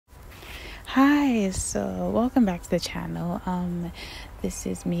guys, so welcome back to the channel. This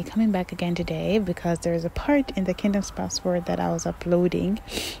is me coming back again today because there's a part in the Kingdom Spouse Word that I was uploading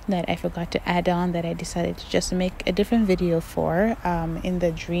that I forgot to add on, that I decided to just make a different video for. In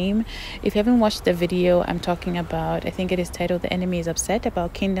the dream, if you haven't watched the video, I'm talking about, I think it is titled "The Enemy is Upset,"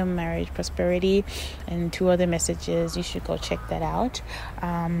 about kingdom, marriage, prosperity, and two other messages. You should go check that out.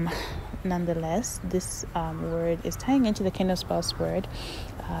 Nonetheless, this word is tying into the Kingdom Spouse Word,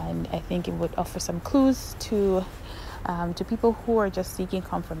 and I think it would offer some clues to people who are just seeking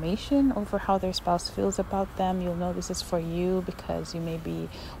confirmation over how their spouse feels about them. You'll know this is for you because you may be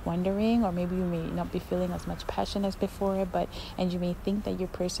wondering, or maybe you may not be feeling as much passion as before, and you may think that your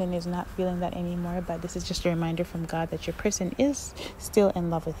person is not feeling that anymore, but this is just a reminder from God that your person is still in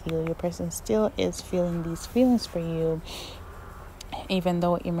love with you. Your person still is feeling these feelings for you, even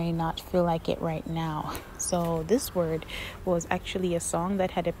though you may not feel like it right now. So this word was actually a song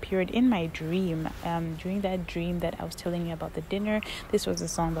that had appeared in my dream. During that dream that I was telling you about the dinner, this was a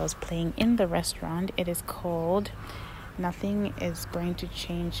song that was playing in the restaurant. It is called "Nothing Is Going to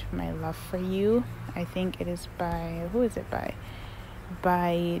Change My Love for You." I think it is by, who is it by?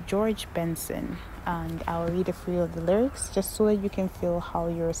 By George Benson. And I'll read a few of the lyrics just so that you can feel how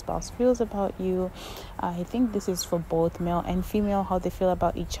your spouse feels about you. I think this is for both male and female, how they feel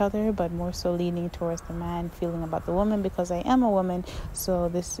about each other, but more so leaning towards the man feeling about the woman, because I am a woman. So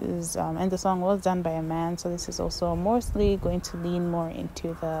this is and the song was done by a man, so this is also mostly going to lean more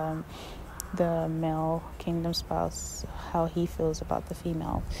into the male kingdom spouse, how he feels about the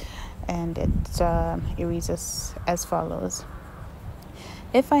female. And it reads as follows: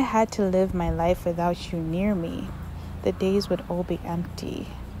 "If I had to live my life without you near me, the days would all be empty.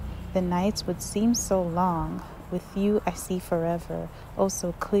 The nights would seem so long. With you I see forever, oh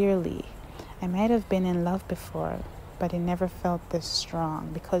so clearly. I might have been in love before, but it never felt this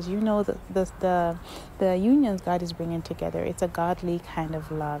strong." Because you know the unions God is bringing together, it's a godly kind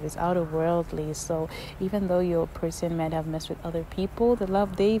of love. It's outer-worldly. So even though your person might have messed with other people, the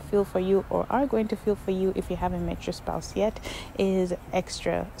love they feel for you, or are going to feel for you if you haven't met your spouse yet, is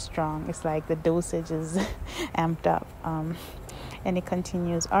extra strong. It's like the dosage is amped up. And it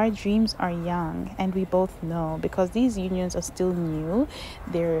continues: "Our dreams are young, and we both know, because these unions are still new,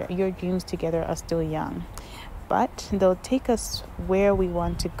 your dreams together are still young. But they'll take us where we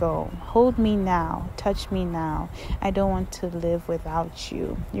want to go. Hold me now, touch me now. I don't want to live without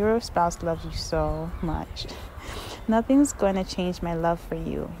you. Your spouse loves you so much. Nothing's going to change my love for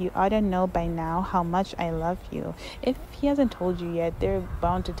you. You ought to know by now how much I love you." If he hasn't told you yet, they're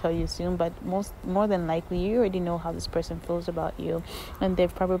bound to tell you soon, but more than likely, you already know how this person feels about you, and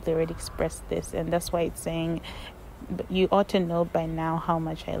they've probably already expressed this, and that's why it's saying, "You ought to know by now how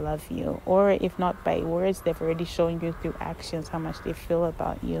much I love you." Or if not by words, they've already shown you through actions how much they feel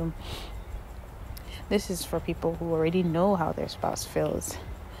about you. This is for people who already know how their spouse feels.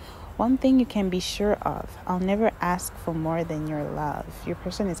 "One thing you can be sure of, I'll never ask for more than your love." Your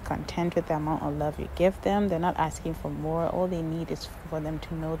person is content with the amount of love you give them. They're not asking for more. All they need is for them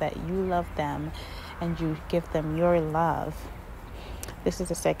to know that you love them and you give them your love. This is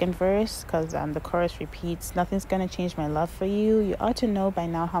the second verse, because the chorus repeats: "Nothing's going to change my love for you. You ought to know by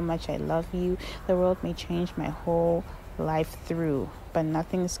now how much I love you. The world may change my whole life through, but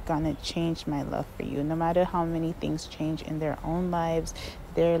nothing's going to change my love for you." No matter how many things change in their own lives,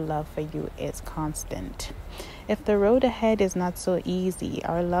 their love for you is constant. "If the road ahead is not so easy,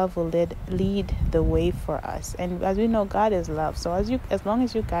 our love will lead the way for us." And as we know, God is love. So as long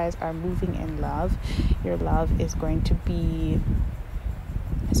as you guys are moving in love, your love is going to be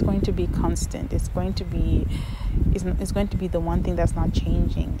constant. It's going to be the one thing that's not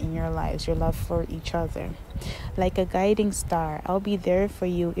changing in your lives, your love for each other. "Like a guiding star, I'll be there for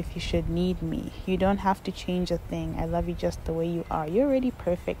you if you should need me. You don't have to change a thing. I love you just the way you are." You're already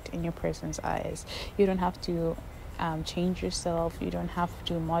perfect in your person's eyes. You don't have to change yourself. You don't have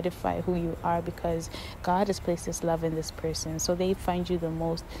to modify who you are, because God has placed His love in this person. So they find you the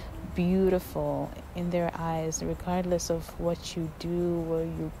most beautiful in their eyes, regardless of what you do, where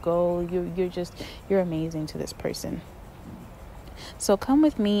you go. You're amazing to this person. "So come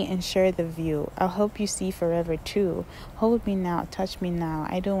with me and share the view. I'll help you see forever too. Hold me now, touch me now.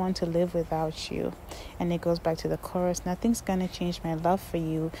 I don't want to live without you." And it goes back to the chorus: "Nothing's gonna change my love for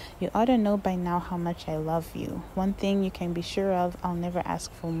you. You ought to know by now how much I love you. One thing you can be sure of, I'll never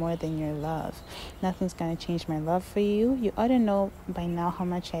ask for more than your love. Nothing's gonna change my love for you. You ought to know by now how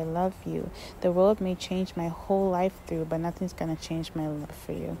much I love you. The world may change my whole life through, but nothing's gonna change my love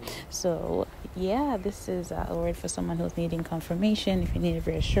for you." So yeah, this is a word for someone who's needing confirmation. If you need a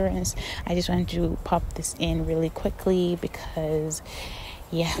reassurance, I just wanted to pop this in really quickly because,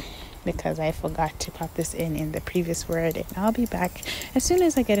 yeah, because I forgot to pop this in the previous word, and I'll be back as soon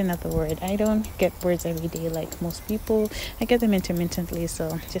as I get another word. I don't get words every day like most people. I get them intermittently,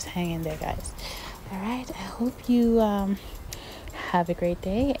 so just hang in there, guys. All right, I hope you have a great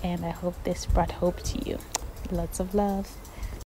day, and I hope this brought hope to you. Lots of love.